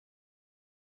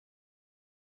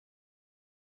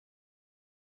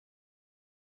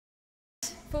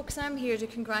Folks, I'm here to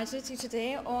congratulate you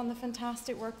today on the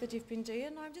fantastic work that you've been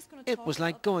doing. I'm just going to It was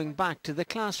like going back to the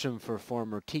classroom for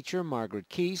former teacher Margaret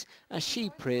as she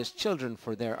praised children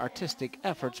for their artistic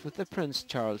efforts with the Prince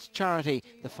Charles Charity,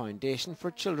 the Foundation for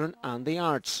Children and the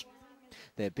Arts.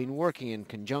 They've been working in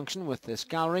conjunction with this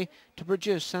gallery to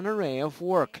produce an array of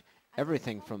work,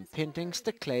 everything from paintings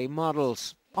to clay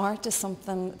models. Art is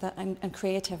something that, and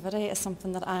creativity is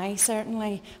something that I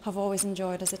certainly have always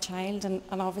enjoyed as a child, and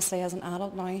obviously as an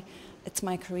adult now it's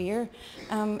my career.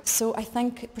 So I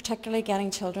think particularly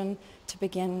getting children to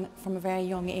begin from a very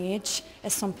young age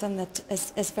is something that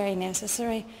is very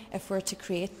necessary if we're to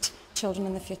create children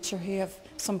in the future who have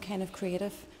some kind of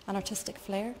creative and artistic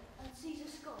flair.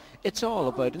 It's all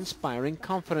about inspiring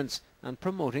confidence and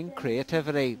promoting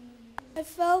creativity. I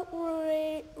felt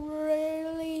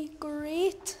really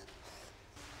great.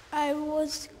 I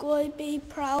was going to be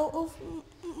proud of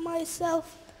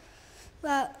myself,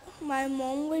 that my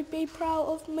mum would be proud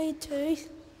of me too.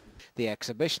 The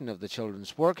exhibition of the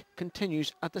children's work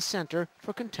continues at the Centre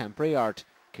for Contemporary Art.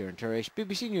 Kieran Turish,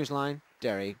 BBC Newsline,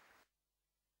 Derry.